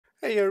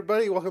Hey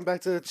everybody, welcome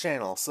back to the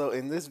channel. So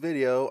in this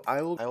video,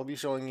 I will be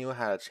showing you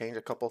how to change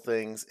a couple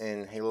things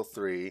in Halo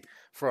 3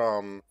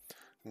 from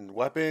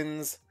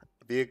weapons,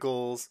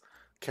 vehicles,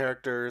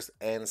 characters,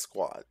 and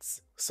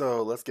squads.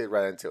 So let's get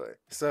right into it.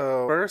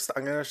 So first,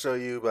 I'm going to show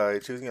you by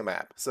choosing a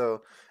map.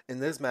 So in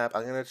this map,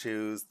 I'm going to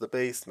choose the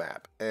base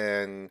map,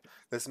 and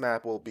this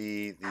map will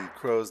be the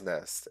Crow's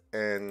Nest.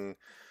 And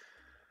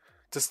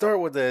to start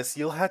with this,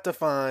 you'll have to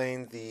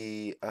find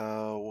the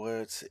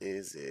what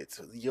is it?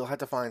 You'll have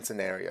to find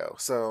scenario.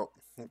 So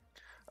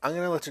I'm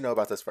gonna let you know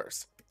about this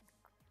first.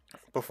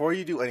 Before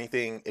you do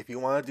anything, if you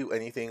want to do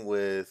anything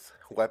with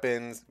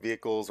weapons,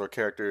 vehicles, or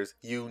characters,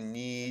 you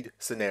need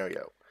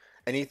scenario.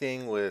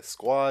 Anything with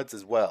squads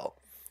as well,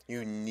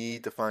 you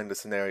need to find the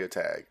scenario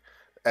tag.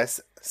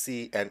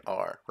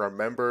 SCNR.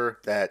 Remember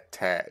that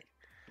tag.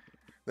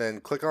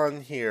 Then click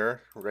on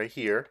here, right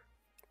here,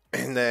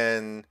 and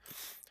then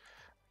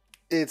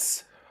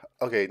it's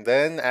okay.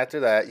 Then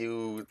after that,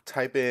 you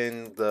type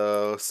in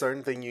the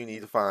certain thing you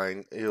need to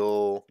find.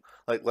 You'll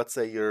like, let's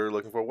say you're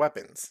looking for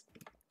weapons.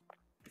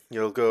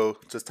 You'll go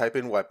just type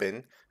in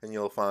weapon, and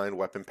you'll find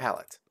weapon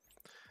palette.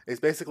 It's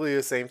basically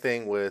the same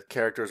thing with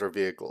characters or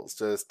vehicles.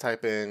 Just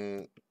type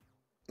in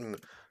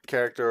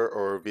character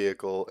or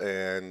vehicle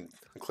and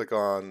click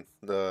on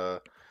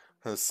the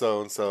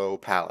so and so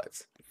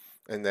palette,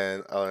 and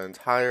then an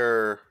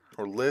entire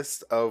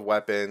list of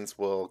weapons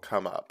will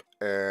come up.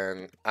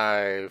 And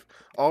I've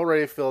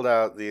already filled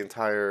out the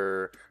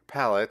entire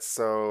palette,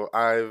 so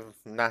I'm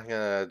not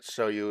gonna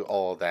show you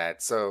all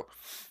that. So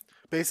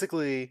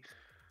basically,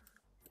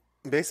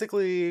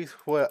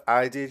 what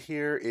I did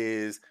here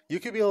is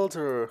you could be able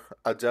to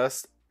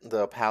adjust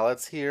the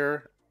palettes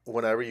here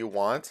whenever you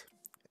want.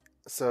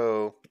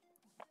 So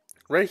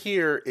right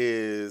here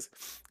is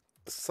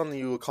something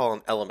you would call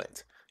an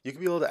element. You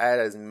can be able to add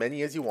as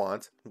many as you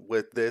want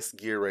with this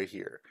gear right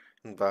here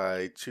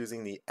by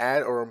choosing the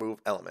add or remove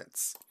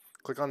elements.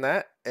 Click on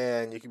that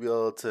and you can be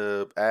able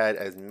to add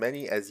as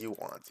many as you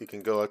want. You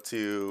can go up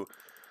to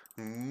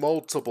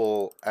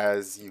multiple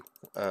as you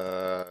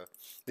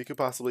could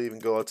possibly even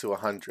go up to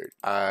 100.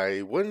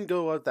 I wouldn't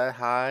go up that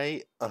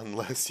high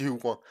unless you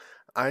want.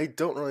 I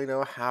don't really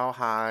know how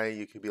high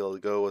you could be able to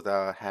go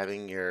without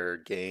having your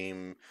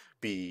game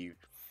be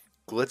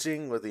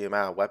glitching with the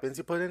amount of weapons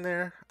you put in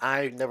there.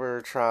 I've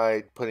never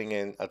tried putting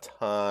in a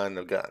ton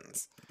of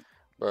guns,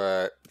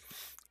 but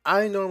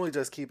I normally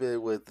just keep it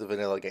with the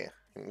vanilla game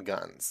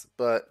guns.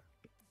 But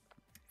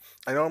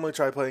I normally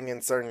try putting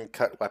in certain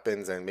cut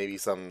weapons and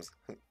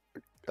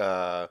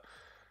uh,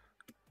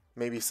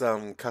 maybe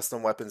some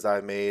custom weapons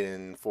I've made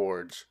in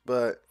Forge.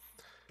 But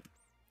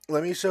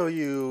let me show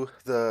you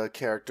the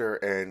character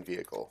and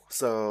vehicle.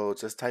 So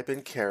just type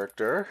in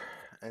character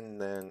and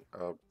then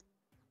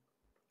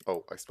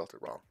oh, I spelled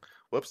it wrong.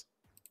 Whoops.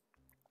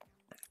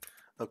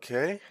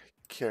 Okay,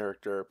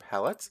 character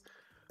palette.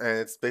 And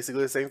it's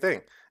basically the same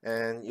thing.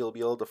 And you'll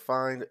be able to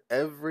find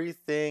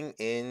everything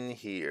in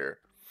here.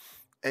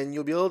 And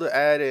you'll be able to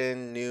add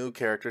in new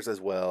characters as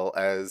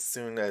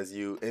soon as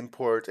you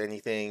import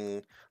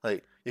anything.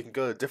 Like, you can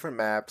go to different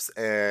maps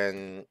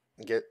and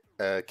get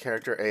a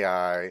character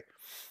AI.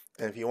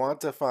 And if you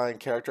want to find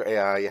character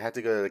AI, you have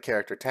to go to the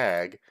character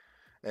tag.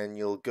 And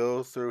you'll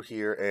go through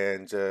here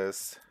and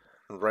just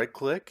right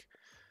click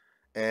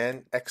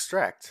and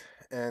extract.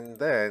 And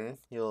then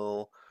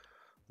you'll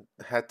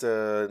have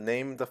to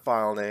name the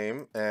file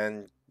name,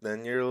 and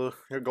then you're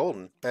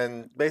golden.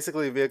 And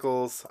basically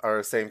vehicles are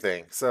the same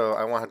thing. So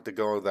I won't have to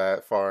go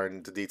that far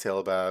into detail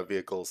about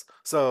vehicles.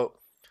 So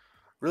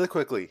really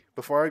quickly,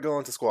 before I go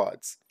into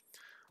squads,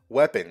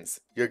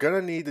 weapons. You're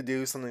gonna need to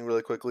do something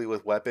really quickly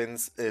with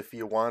weapons if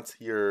you want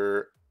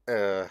your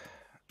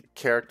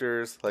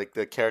characters, like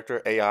the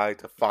character AI,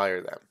 to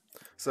fire them.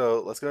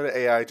 So let's go to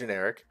AI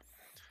generic,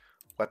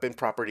 weapon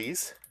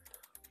properties,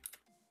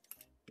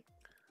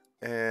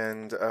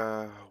 and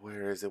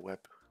where is it?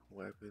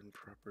 Weapon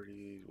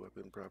properties.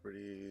 Weapon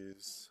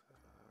properties.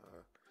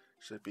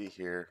 Should be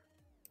here.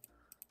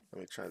 Let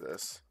me try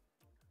this.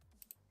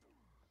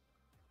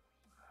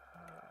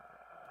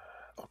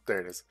 Oh,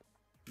 there it is.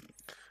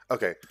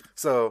 Okay,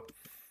 so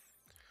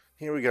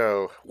here we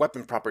go.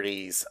 Weapon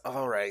properties.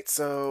 All right,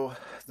 so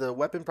the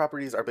weapon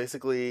properties are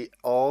basically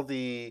all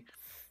the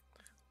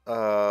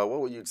what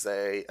would you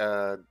say?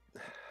 I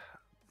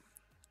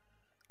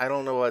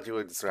don't know what you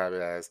would describe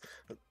it as.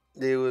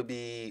 They would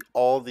be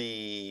all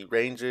the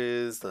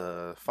ranges,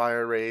 the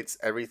fire rates,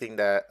 everything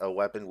that a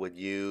weapon would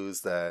use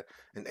that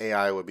an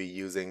AI would be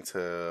using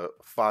to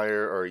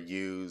fire or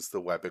use the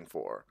weapon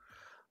for.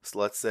 So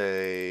let's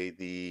say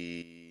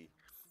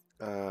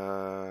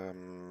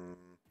um,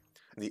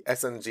 the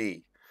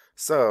SMG.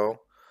 So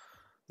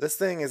this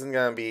thing isn't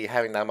going to be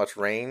having that much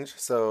range,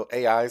 so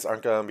AIs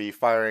aren't going to be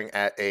firing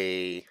at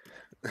a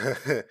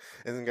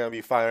isn't going to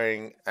be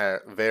firing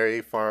at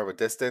very far of a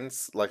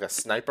distance like a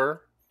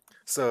sniper.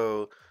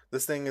 So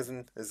this thing is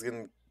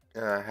going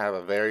to have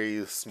a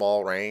very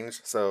small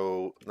range.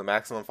 So the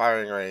maximum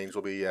firing range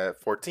will be at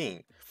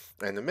 14,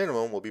 and the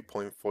minimum will be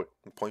 0.4,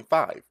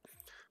 0.5.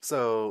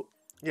 So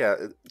yeah,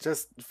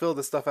 just fill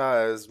this stuff out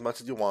as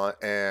much as you want,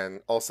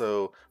 and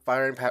also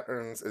firing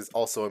patterns is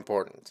also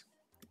important.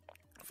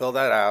 Fill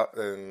that out,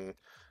 and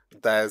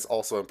that is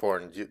also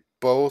important.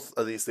 Both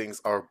of these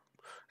things are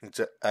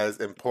as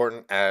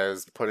important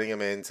as putting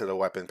them into the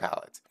weapon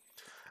palette.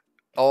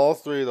 All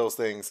three of those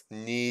things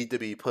need to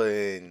be put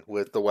in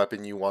with the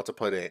weapon you want to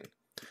put in.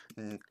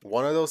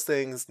 One of those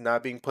things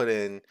not being put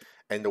in,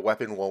 and the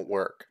weapon won't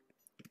work.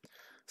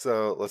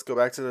 So let's go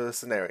back to the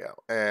scenario,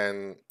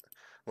 and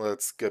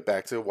let's get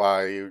back to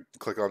why you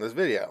click on this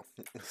video.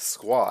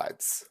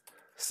 Squads.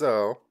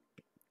 So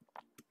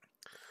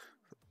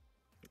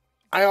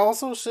I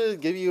also should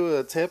give you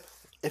a tip.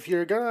 If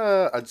you're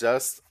gonna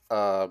adjust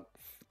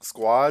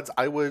squads,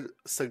 I would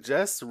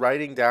suggest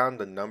writing down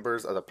the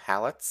numbers of the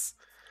palettes.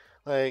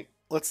 Like,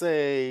 let's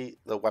say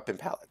the weapon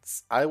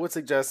palettes. I would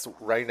suggest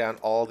writing down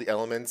all the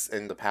elements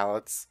in the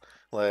palettes.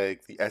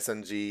 Like, the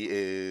SMG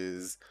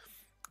is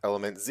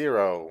element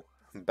 0,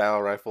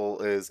 battle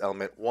rifle is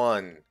element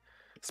 1,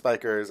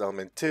 spiker is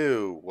element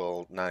 2.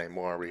 Well, not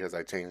anymore because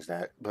I changed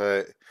that,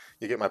 but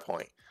you get my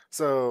point.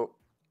 So,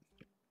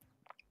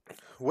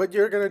 what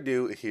you're gonna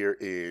do here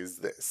is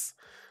this: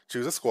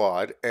 choose a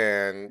squad,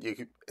 and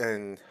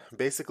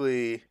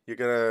basically you're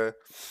gonna,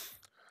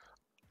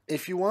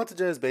 if you want to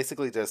just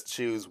basically just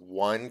choose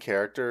one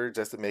character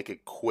just to make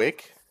it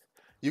quick,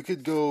 you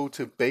could go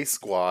to base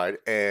squad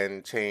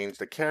and change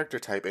the character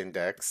type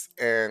index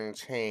and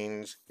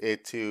change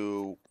it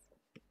to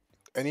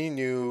any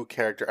new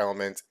character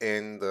elements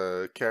in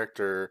the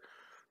character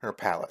or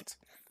palette.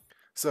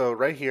 So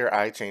right here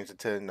I changed it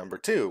to number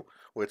 2,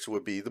 which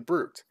would be the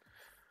brute.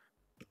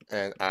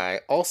 And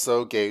I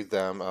also gave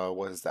them,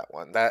 what is that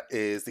one? That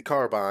is the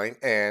carbine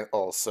and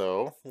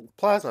also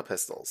plasma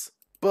pistols.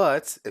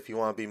 But if you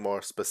want to be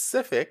more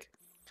specific,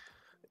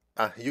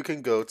 you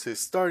can go to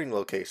starting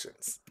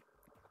locations,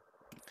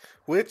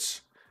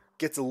 which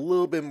gets a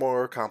little bit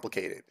more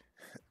complicated.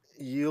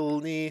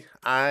 You'll need,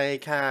 I'm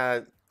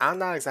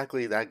not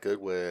exactly that good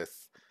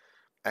with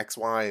X,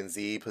 Y, and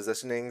Z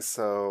positioning,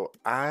 so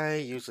I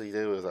usually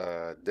do with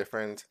a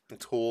different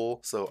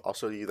tool, so I'll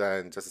show you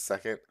that in just a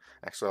second.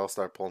 Actually, I'll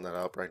start pulling that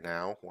up right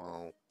now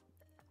while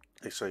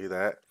I show you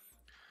that.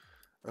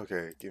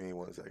 Okay, give me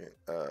 1 second.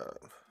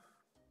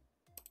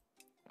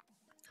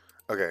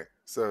 Okay,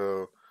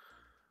 so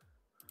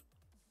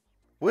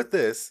with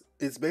this,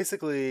 it's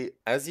basically,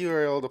 as you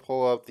are able to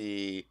pull up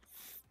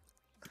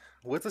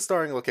with the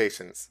starting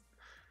locations.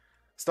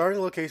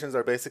 Starting locations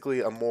are basically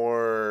a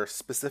more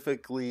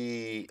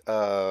specifically,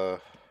 I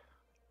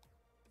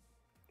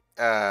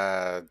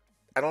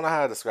don't know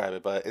how to describe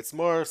it, but it's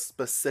more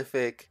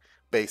specific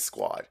base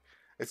squad.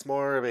 It's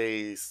more of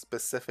a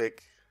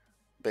specific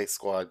base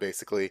squad,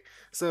 basically.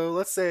 So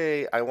let's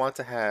say I want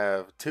to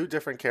have 2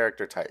 different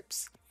character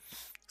types.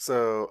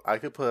 So I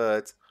could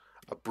put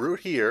a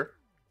brute here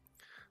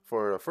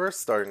for the first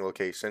starting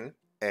location,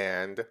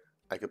 and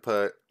I could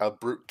put a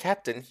brute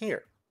captain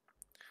here.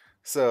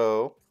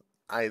 So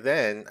I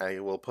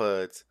will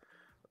put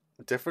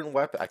different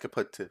weapon. I could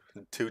put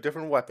 2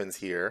 different weapons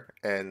here,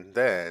 and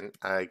then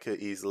I could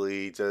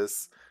easily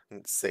just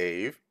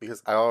save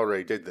because I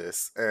already did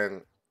this,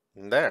 and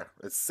there,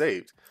 it's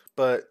saved.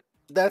 But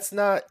that's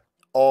not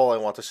all I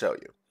want to show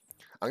you.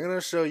 I'm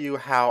gonna show you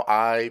how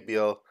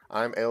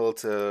I'm able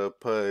to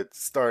put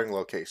starting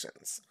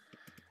locations.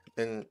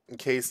 In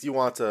case you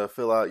want to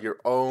fill out your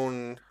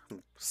own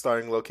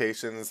starting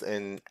locations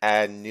and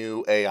add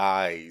new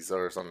AIs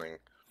or something.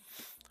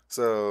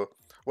 So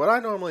what I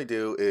normally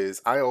do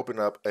is I open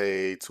up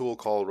a tool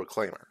called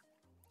Reclaimer.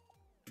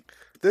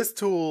 This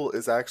tool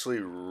is actually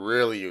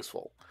really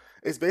useful.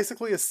 It's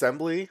basically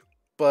assembly,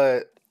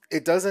 but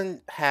it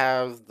doesn't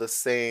have the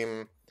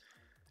same.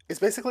 It's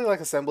basically like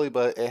assembly,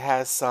 but it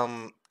has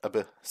some of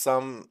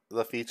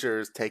the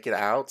features taken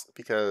out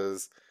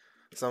because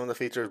some of the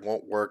features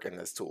won't work in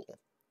this tool.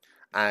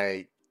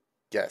 I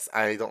guess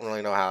I don't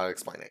really know how to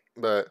explain it,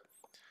 but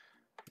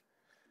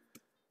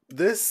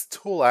this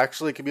tool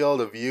actually can be able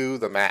to view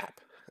the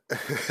map.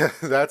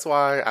 That's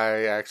why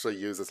I actually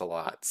use this a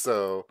lot.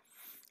 So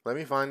let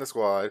me find the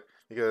squad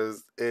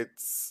because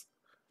it's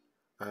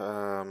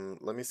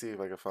let me see if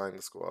I can find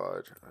the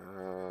squad.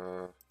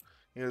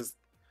 Because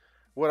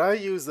what I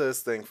use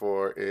this thing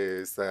for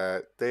is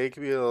that they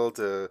can be able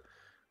to,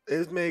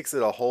 it makes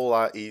it a whole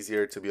lot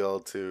easier to be able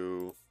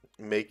to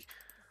make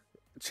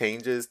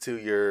changes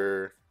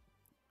to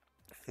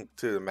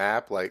the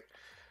map. Like,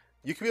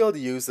 you can be able to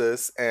use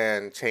this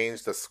and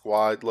change the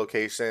squad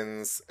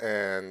locations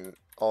and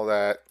all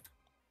that.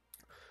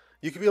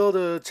 You can be able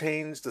to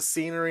change the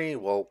scenery.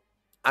 Well,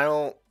 I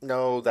don't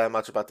know that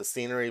much about the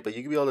scenery, but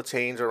you can be able to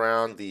change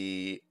around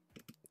the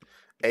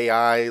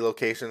AI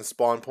location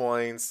spawn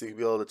points. You can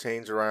be able to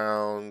change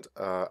around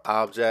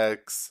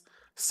objects,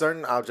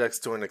 certain objects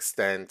to an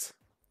extent,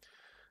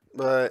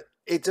 but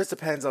it just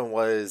depends on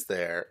what is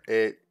there.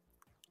 It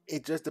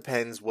just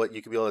depends what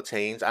you can be able to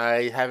change.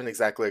 I haven't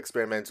exactly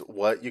experimented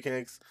what you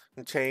can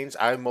change.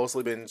 I've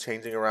mostly been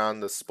changing around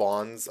the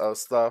spawns of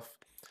stuff.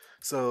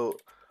 So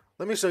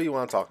let me show you what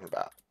I'm talking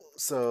about.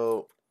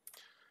 So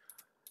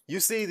you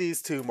see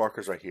these two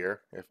markers right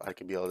here. If I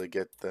could be able to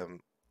get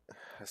them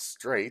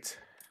straight,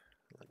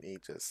 let me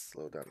just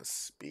slow down the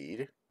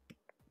speed.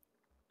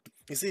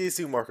 You see these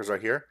two markers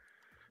right here?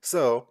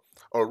 So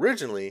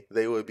originally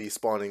they would be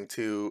spawning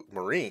two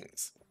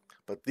Marines,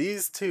 but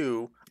these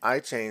two I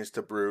changed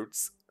to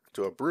brutes,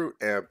 to a brute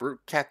and a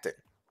brute captain.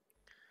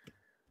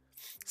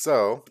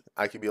 So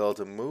I could be able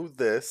to move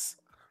this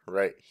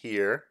right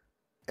here,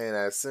 and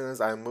as soon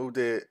as I moved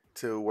it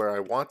to where I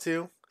want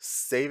to,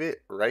 save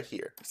it right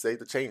here. Save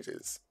the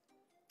changes.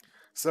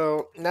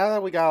 So now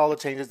that we got all the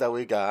changes that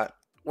we got,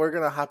 we're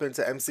gonna hop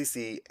into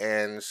MCC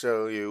and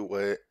show you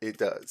what it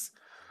does.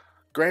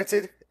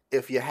 Granted,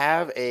 if you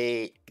have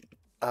a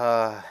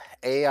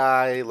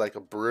AI like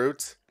a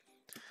brute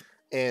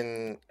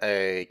in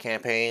a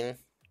campaign,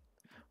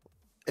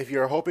 if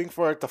you're hoping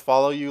for it to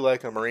follow you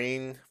like a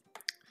Marine,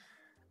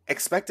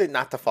 expect it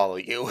not to follow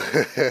you.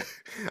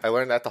 I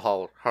learned that the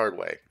hard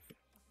way.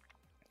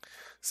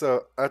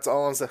 So that's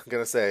all I'm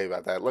gonna say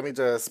about that. Let me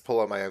just pull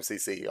up my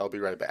MCC. I'll be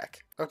right back.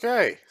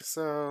 Okay,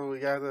 so we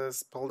got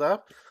this pulled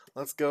up.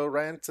 Let's go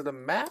right into the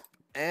map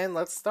and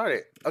let's start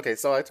it. Okay,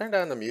 so I turned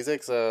down the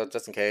music, so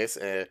just in case.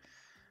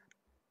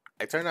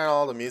 I turned on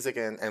all the music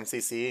in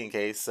MCC in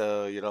case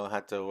you don't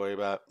have to worry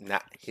about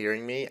not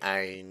hearing me.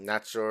 I'm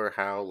not sure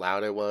how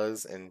loud it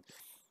was, and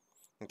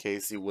in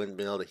case you wouldn't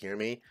be able to hear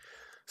me.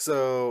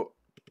 So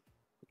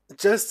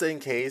just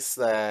in case,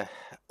 let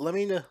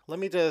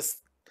me just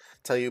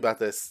tell you about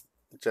this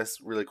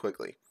just really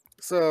quickly.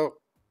 So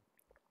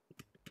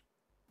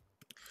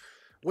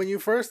when you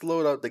first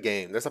load up the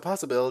game, there's a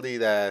possibility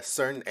that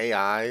certain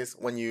AIs,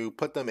 when you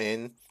put them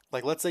in,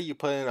 like let's say you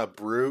put in a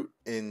brute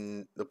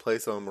in the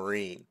place of a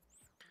Marine,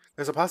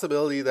 there's a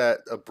possibility that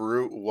a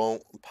brute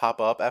won't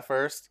pop up at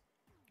first.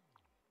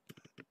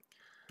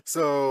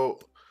 So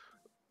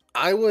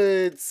I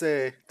would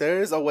say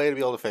there's a way to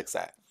be able to fix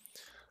that.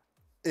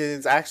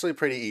 It's actually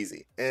pretty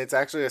easy. It's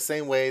actually the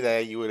same way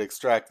that you would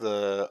extract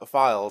the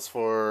files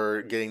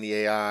for getting the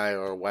AI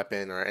or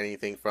weapon or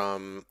anything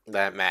from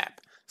that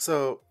map.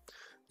 So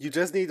you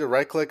just need to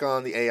right click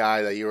on the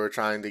AI that you were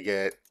trying to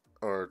get,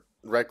 or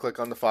right click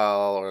on the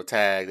file or a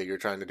tag that you're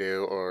trying to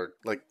do, or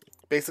like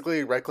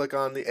basically right click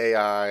on the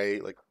AI,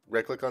 like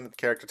right click on the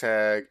character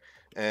tag,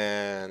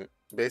 and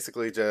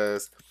basically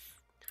just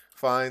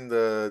find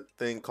the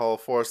thing called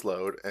force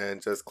load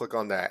and just click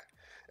on that,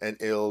 and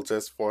it'll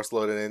just force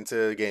load it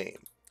into the game.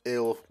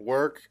 It'll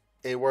work.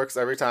 It works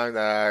every time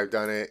that I've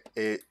done it.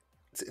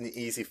 It's an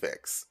easy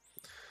fix.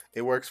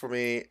 It works for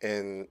me,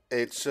 and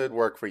it should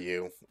work for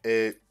you.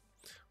 It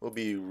will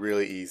be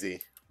really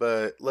easy.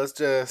 But let's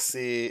just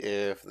see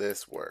if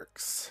this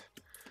works.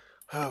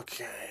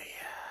 Okay.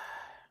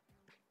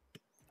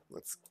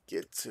 Let's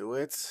get to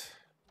it.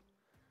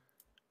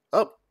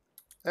 Oh,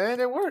 and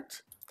it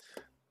worked.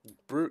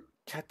 Brute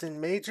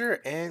Captain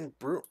Major and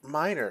Brute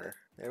Minor.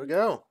 There we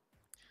go.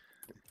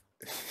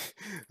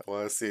 I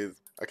want to see.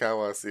 I kind of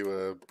want to see what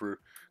a brute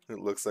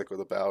looks like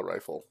with a battle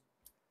rifle.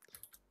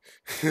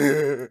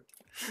 I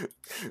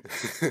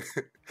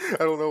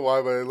don't know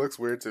why, but it looks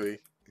weird to me.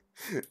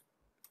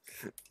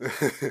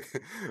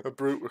 A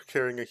brute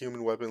carrying a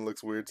human weapon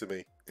looks weird to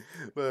me.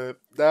 But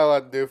that'll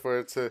have to do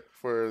for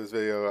this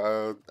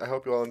video. I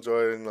hope you all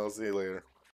enjoyed, and I'll see you later.